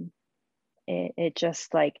it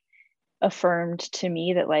just like affirmed to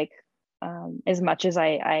me that like, as much as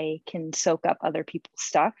I can soak up other people's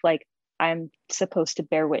stuff, like I'm supposed to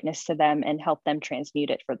bear witness to them and help them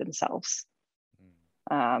transmute it for themselves.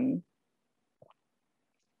 And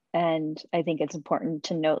I think it's important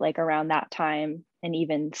to note, like around that time, and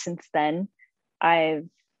even since then, I've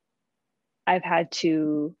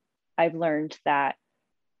learned that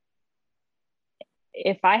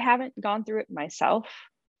if I haven't gone through it myself,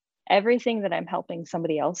 everything that I'm helping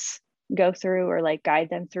somebody else go through or like guide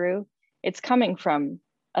them through, it's coming from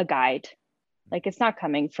a guide. Like it's not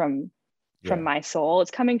coming from my soul,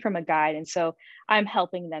 it's coming from a guide. And so I'm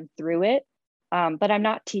helping them through it, but I'm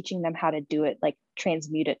not teaching them how to do it, like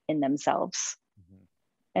transmute it in themselves.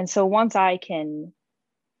 And so once I can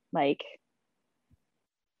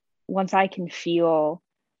feel,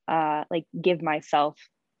 like give myself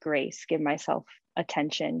grace, give myself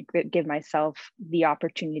attention, give myself the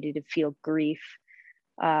opportunity to feel grief,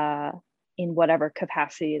 in whatever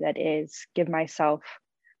capacity that is, give myself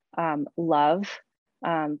love,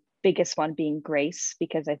 biggest one being grace,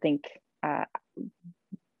 because I think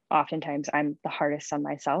oftentimes I'm the hardest on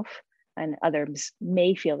myself, and others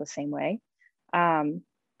may feel the same way. But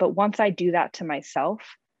once I do that to myself,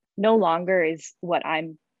 no longer is what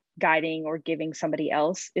I'm guiding or giving somebody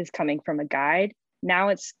else is coming from a guide. Now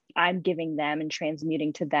it's I'm giving them and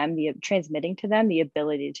transmitting to them the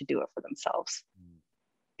ability to do it for themselves,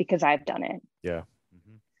 because I've done it. Yeah.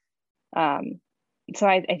 So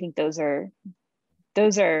I think those are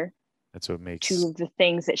that's what makes two of the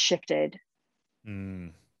things that shifted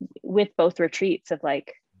with both retreats, of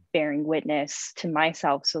like bearing witness to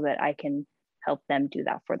myself so that I can help them do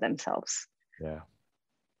that for themselves. Yeah,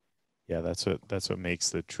 that's what makes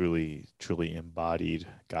the truly embodied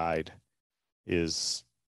guide is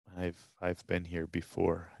I've been here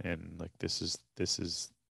before, and like this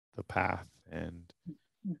is the path, and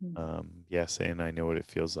yes, and I know what it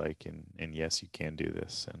feels like, and yes, you can do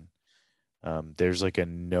this. And there's like a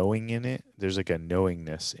knowing in it, there's like a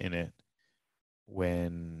knowingness in it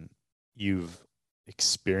when you've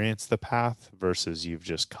experienced the path versus you've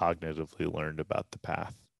just cognitively learned about the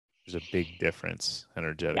path. There's a big difference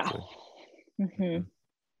energetically. Yeah.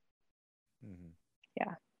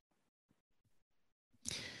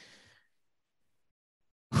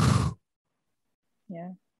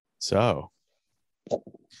 Yeah. So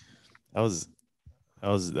that was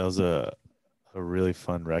a really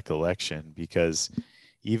fun recollection, because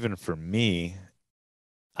even for me,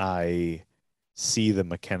 I see the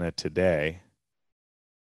Mikenna today,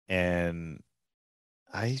 and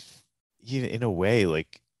I, in a way,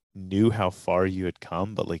 like knew how far you had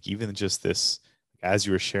come, but like even just this, as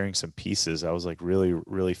you were sharing some pieces, I was like really,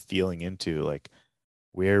 really feeling into like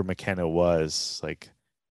where Mikenna was, like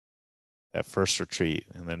that first retreat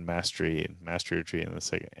and then mastery and mastery retreat and the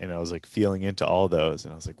second, and I was like feeling into all those,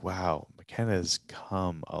 and I was like, wow, Mikenna has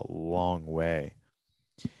come a long way.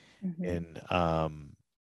 Mm-hmm. And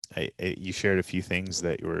you shared a few things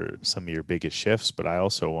that were some of your biggest shifts, but I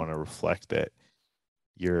also want to reflect that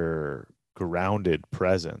your grounded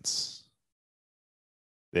presence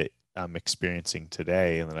that I'm experiencing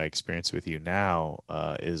today and that I experience with you now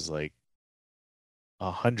is like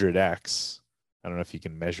 100x. I don't know if you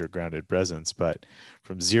can measure grounded presence, but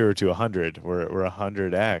from 0 to 100, we're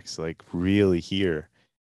 100x, like really here.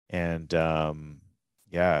 And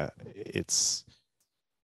yeah, it's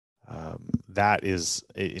that is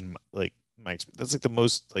in like that's like the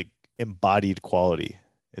most like embodied quality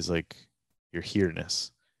is like your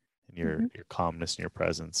here-ness and Mm-hmm. your calmness and your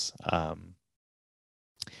presence. But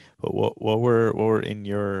what were in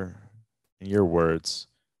your words,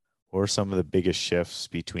 what were some of the biggest shifts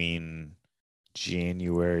between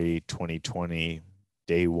January 2020,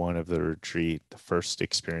 day one of the retreat, the first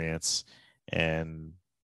experience, and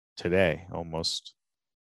today, almost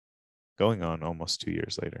going on almost 2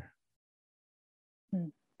 years later?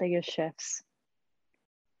 Biggest shifts.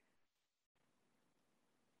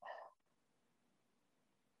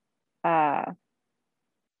 Uh,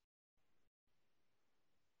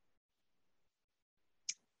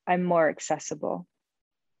 I'm more accessible.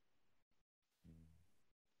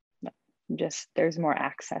 Just there's more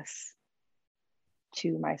access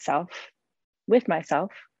to myself, with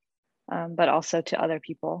myself, but also to other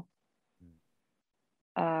people.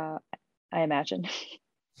 I imagine.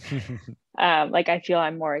 Like I feel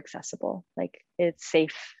I'm more accessible. Like it's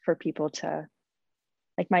safe for people to,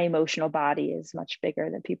 like my emotional body is much bigger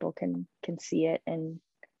that people can see it and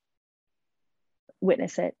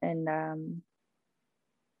witness it. And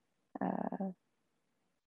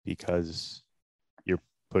Because you're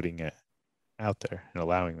putting it out there and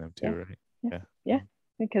allowing them to, yeah, right? yeah, Yeah. yeah,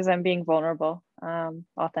 because I'm being vulnerable,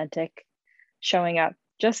 authentic, showing up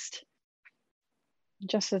just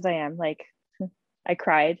as I am. Like I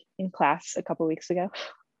cried in class a couple weeks ago.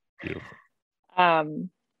 Beautiful. um,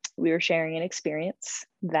 we were sharing an experience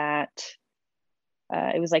that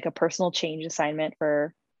it was like a personal change assignment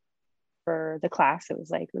for the class. It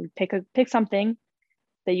was like we pick something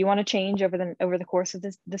that you want to change over the course of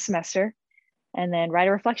the semester, and then write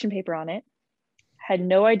a reflection paper on it. Had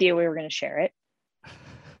no idea we were going to share it.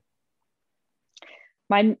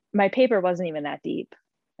 My paper wasn't even that deep,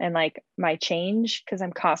 and like my change, because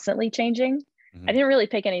I'm constantly changing. I Mhm. didn't really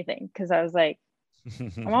pick anything because I was like,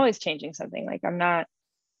 I'm always changing something. Like I'm not.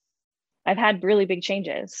 I've had really big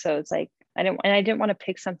changes, so it's like I didn't want to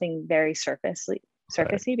pick something very Right.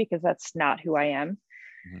 surfacey because that's not who I am.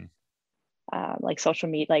 Mhm. Like social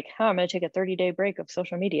media, like, oh, I'm going to take a 30-day break of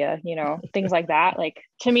social media, things like that. Like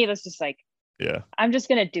to me, that's just like, Yeah. I'm just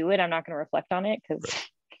going to do it. I'm not going to reflect on it because,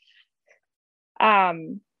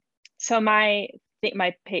 Right. so my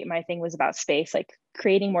thing was about space, like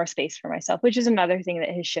creating more space for myself, which is another thing that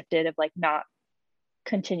has shifted of like not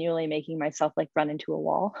continually making myself like run into a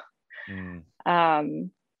wall. Mm.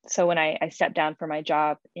 Um, so when I stepped down for my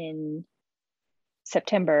job in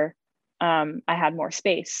September, I had more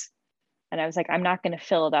space. And I was like, I'm not going to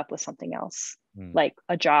fill it up with something else, Mm. like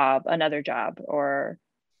a job, another job, or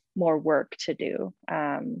more work to do.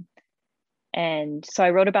 And so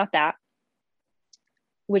I wrote about that,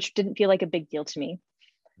 which didn't feel like a big deal to me.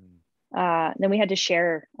 Mm. Then we had to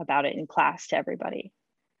share about it in class to everybody.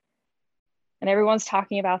 And everyone's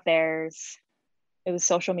talking about theirs. It was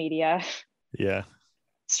social media, Yeah.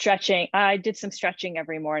 stretching. I did some stretching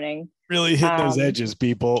every morning. Really hitting those Um, edges,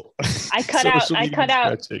 people. I cut out, Social I media cut and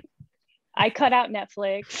out, stretching. I cut out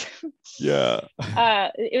Netflix. Yeah.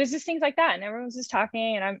 It was just things like that. And everyone's just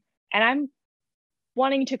talking and I'm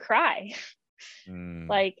wanting to cry. Mm.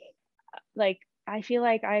 like like I feel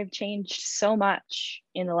like I've changed so much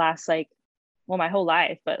in the last like, well, my whole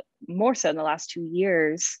life, but more so in the last 2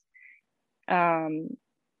 years. um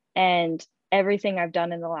and everything I've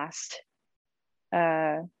done in the last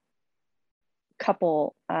uh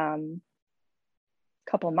couple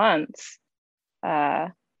couple months, uh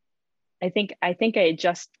I think I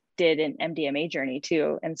just did an MDMA journey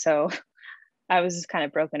too, and so I was just kind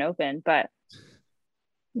of broken open. But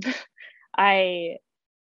I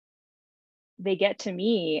they get to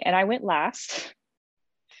me and I went last,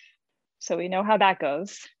 so we know how that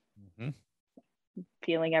goes. Mhm.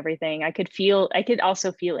 Feeling everything, I could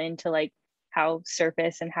also feel into like how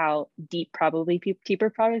surface and how deeper probably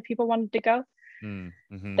people wanted to go,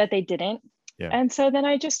 Mm-hmm. that they didn't. Yeah. And so then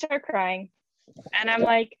I just start crying, and I'm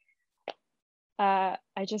like, I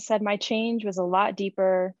just said my change was a lot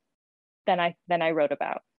deeper than I wrote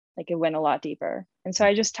about. Like it went a lot deeper. And so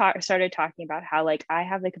I just started talking about how like I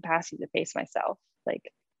have the capacity to face myself,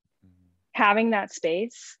 like having that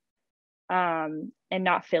space, and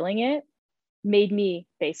not feeling it made me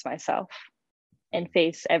face myself and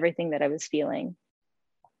face everything that I was feeling.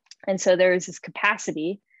 And so there is this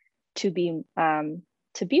capacity to be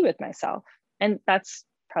with myself. And that's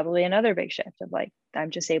probably another big shift of like,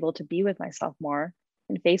 I'm just able to be with myself more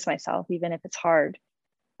and face myself, even if it's hard.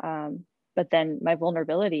 But then my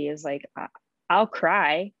vulnerability is like, I'll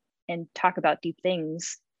cry and talk about deep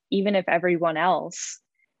things, even if everyone else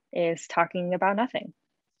is talking about nothing.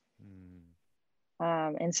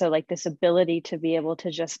 And so like this ability to be able to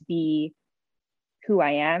just be who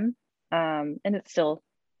I am, and it's still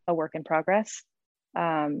a work in progress.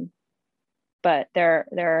 But there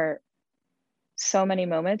are so many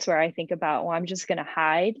moments where I think about, well, I'm just going to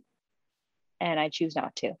hide, and I choose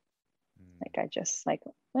not to. Like I just like,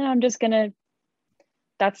 well, I'm just going to,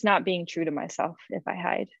 that's not being true to myself if I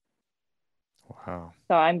hide. Wow.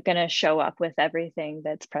 So I'm going to show up with everything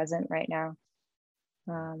that's present right now.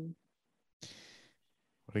 What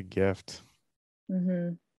a gift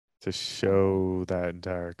Mm-hmm. to show that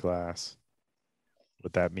entire class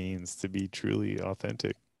what that means to be truly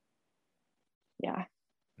authentic. Yeah.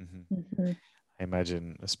 Mm-hmm. Mm-hmm. I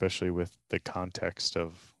imagine, especially with the context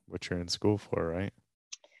of what you're in school for, right?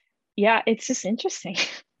 Yeah, it's just interesting.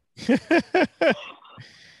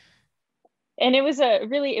 And it was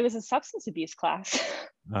a substance abuse class.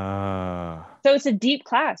 So it's a deep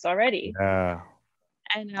class already. Yeah.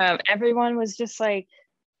 And everyone was just like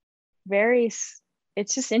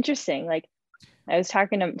it's just interesting. Like I was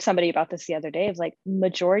talking to somebody about this the other day. It was like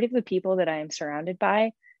majority of the people that I am surrounded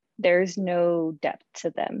by, there's no depth to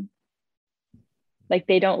them. Like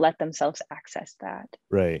they don't let themselves access that.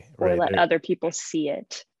 Right. Or let other people see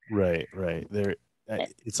it. Right. There,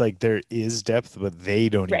 it's like there is depth, but they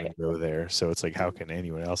don't even go there. So it's like, how can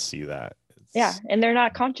anyone else see that? Yeah, and they're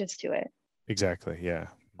not conscious to it. Exactly. Yeah.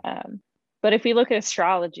 But if we look at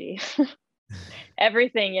astrology,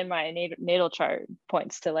 everything in my natal chart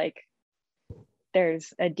points to like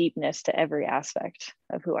there's a deepness to every aspect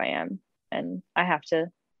of who I am, and I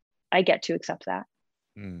get to accept that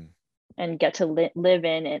and get to live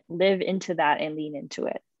into that and lean into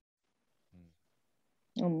it.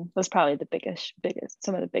 That's probably the biggest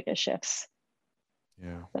some of the biggest shifts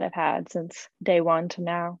that I've had since day one to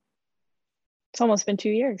now. It's almost been 2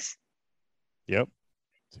 years. Yep.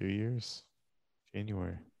 2 years.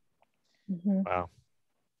 January. Mm-hmm. Wow.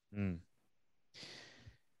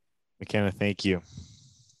 Mikenna, thank you.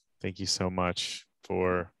 Thank you so much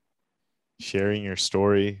for sharing your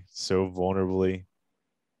story so vulnerably.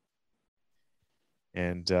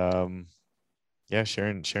 And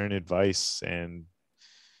sharing advice and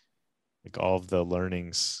like all of the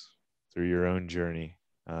learnings through your own journey.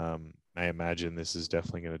 I imagine this is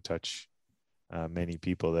definitely going to touch many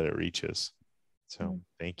people that it reaches. So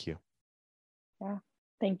thank you. Yeah.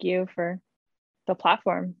 Thank you for the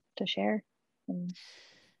platform to share.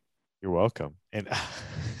 You're welcome. And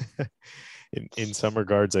in some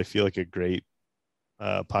regards, I feel like a great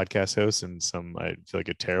podcast host, and some I feel like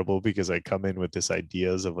a terrible, because I come in with this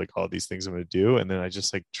ideas of like all these things I'm going to do, and then I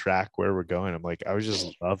just like track where we're going. I'm like, I was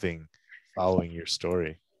just loving following your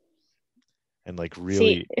story and like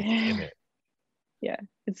really in it. Yeah,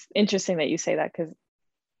 it's interesting that you say that, because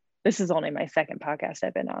this is only my second podcast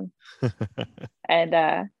I've been on.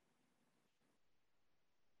 And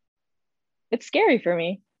it's scary for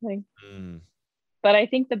me. Like, but I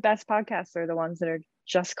think the best podcasts are the ones that are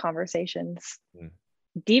just conversations,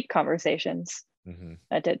 deep conversations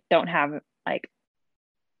that don't have like,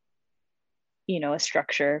 a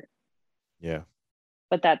structure. Yeah.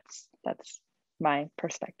 But that's my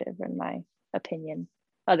perspective and my opinion.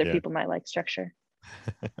 Other people might like structure.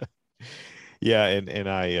 Yeah, and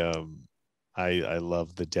I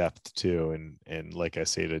love the depth too, and like I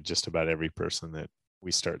say to just about every person that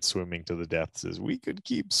we start swimming to the depths is, we could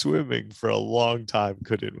keep swimming for a long time,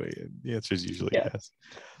 couldn't we? And the answer is usually yes.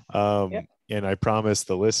 And I promised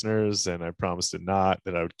the listeners, and I promised it not,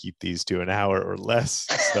 that I would keep these to an hour or less.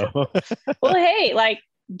 So well, hey, like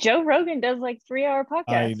Joe Rogan does like 3-hour podcasts.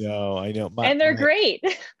 I know. And they're great.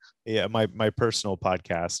 Yeah, my personal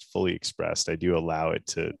podcast, Fully Expressed, I do allow it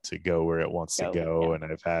to go where it wants to go. And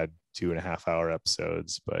I've had 2.5-hour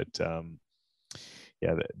episodes, but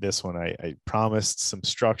this one I promised some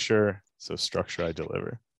structure, so structure I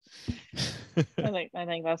deliver. I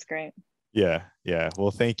think that's great. Yeah. Yeah.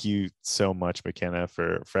 Well, thank you so much, Mikenna,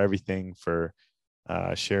 for everything, for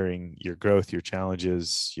sharing your growth, your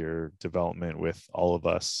challenges, your development with all of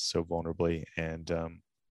us so vulnerably. And there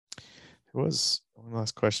was one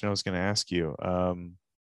last question I was going to ask you.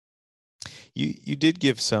 You did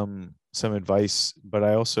give some advice, but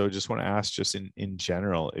I also just want to ask, just in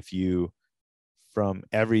general, if you, from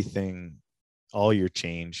everything, all your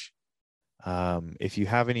change, if you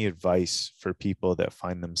have any advice for people that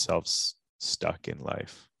find themselves stuck in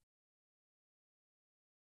life.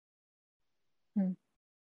 Hmm.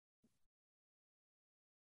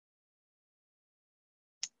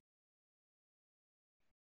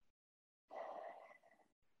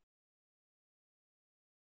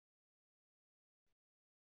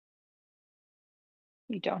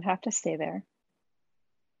 You don't have to stay there.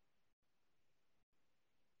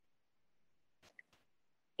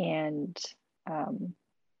 And um,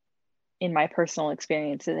 in my personal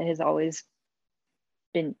experience, it has always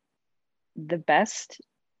been the best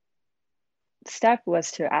step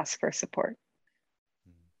was to ask for support,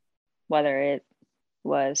 whether it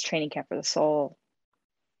was training camp for the soul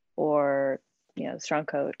or, strong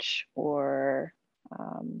coach, or,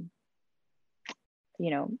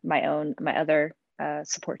 my other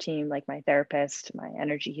support team, like my therapist, my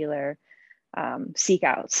energy healer. Seek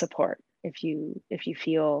out support if you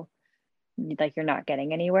feel like you're not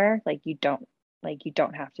getting anywhere. Like you don't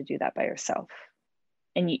have to do that by yourself.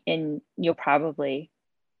 And you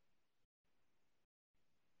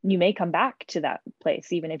may come back to that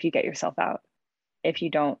place even if you get yourself out, if you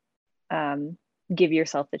don't um, give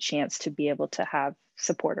yourself the chance to be able to have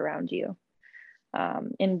support around you.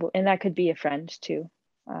 And that could be a friend too.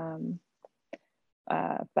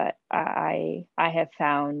 But I have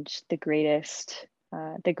found the greatest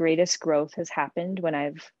growth has happened when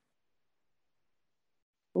I've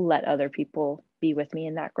let other people be with me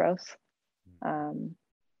in that growth. Um,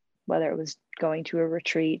 Whether it was going to a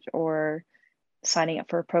retreat or signing up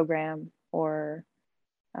for a program or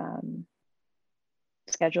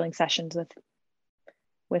scheduling sessions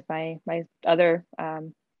with my other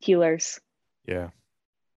healers. Yeah.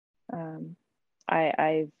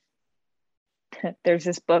 I there's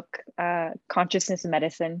this book, Consciousness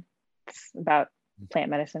Medicine. It's about plant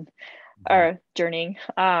medicine or journeying.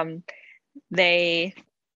 They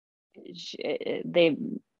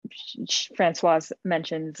Francoise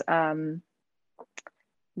mentions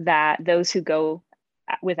that those who go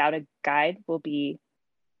without a guide will be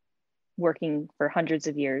working for hundreds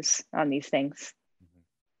of years on these things,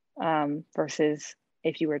 versus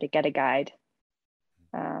if you were to get a guide,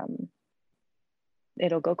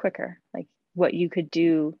 it'll go quicker. Like what you could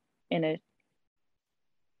do in a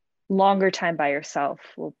longer time by yourself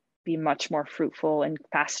will be much more fruitful and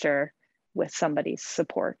faster with somebody's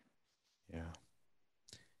support. Yeah.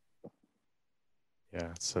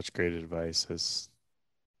 Yeah. It's such great advice. As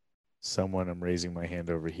someone, I'm raising my hand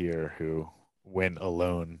over here, who went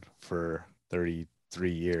alone for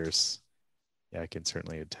 33 years. Yeah, I can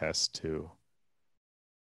certainly attest to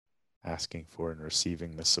asking for and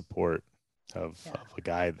receiving the support of a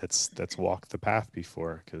guy that's walked the path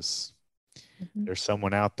before, because there's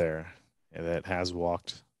someone out there that has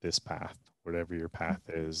walked this path, whatever your path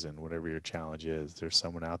is and whatever your challenge is. There's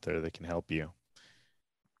someone out there that can help you.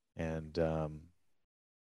 And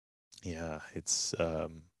yeah, it's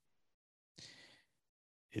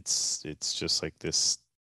just like this.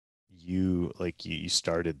 You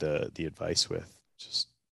started the advice with just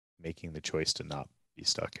making the choice to not be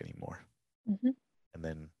stuck anymore, and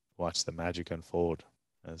then watch the magic unfold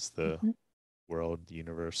as the world, the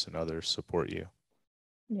universe, and others support you.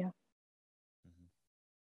 Yeah.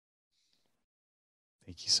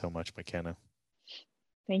 Thank you so much, Mikenna.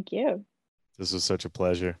 Thank you. This was such a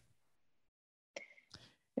pleasure.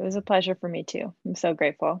 It was a pleasure for me too. I'm so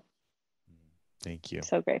grateful. Thank you.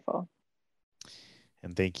 So grateful.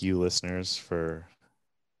 And thank you, listeners, for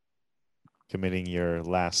committing your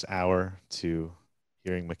last hour to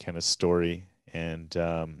hearing Mikenna's story. And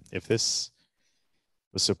if this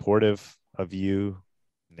was supportive of you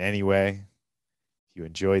in any way, if you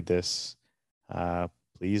enjoyed this,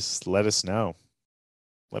 please let us know.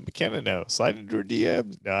 Let Mikenna know. Slide into her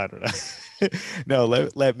DM. No, I don't know. No,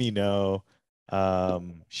 let me know.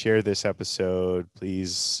 Share this episode.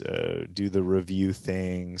 Please do the review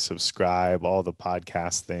thing, subscribe, all the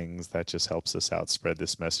podcast things. That just helps us out, spread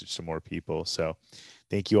this message to more people. So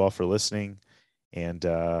thank you all for listening. And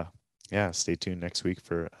yeah, stay tuned next week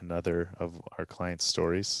for another of our clients'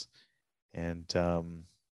 stories. And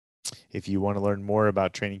if you want to learn more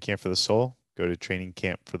about Training Camp for the Soul, go to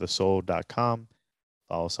trainingcampforthesoul.com.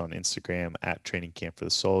 Follow us on Instagram at Training Camp for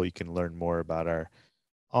the Soul. You can learn more about our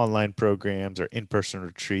online programs, our in-person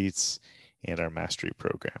retreats, and our mastery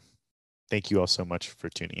program. Thank you all so much for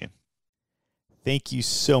tuning in. Thank you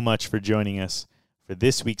so much for joining us for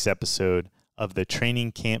this week's episode of the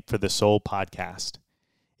Training Camp for the Soul podcast.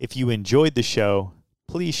 If you enjoyed the show,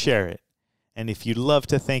 please share it. And if you'd love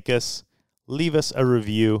to thank us, leave us a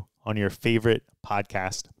review on your favorite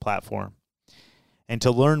podcast platform. And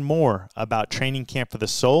to learn more about Training Camp for the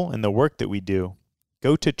Soul and the work that we do,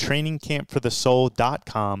 go to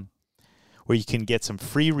trainingcampforthesoul.com, where you can get some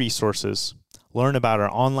free resources, learn about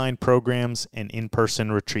our online programs and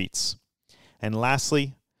in-person retreats. And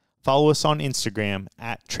lastly, follow us on Instagram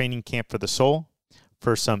at Training Camp for the Soul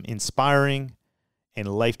for some inspiring and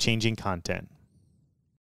life-changing content.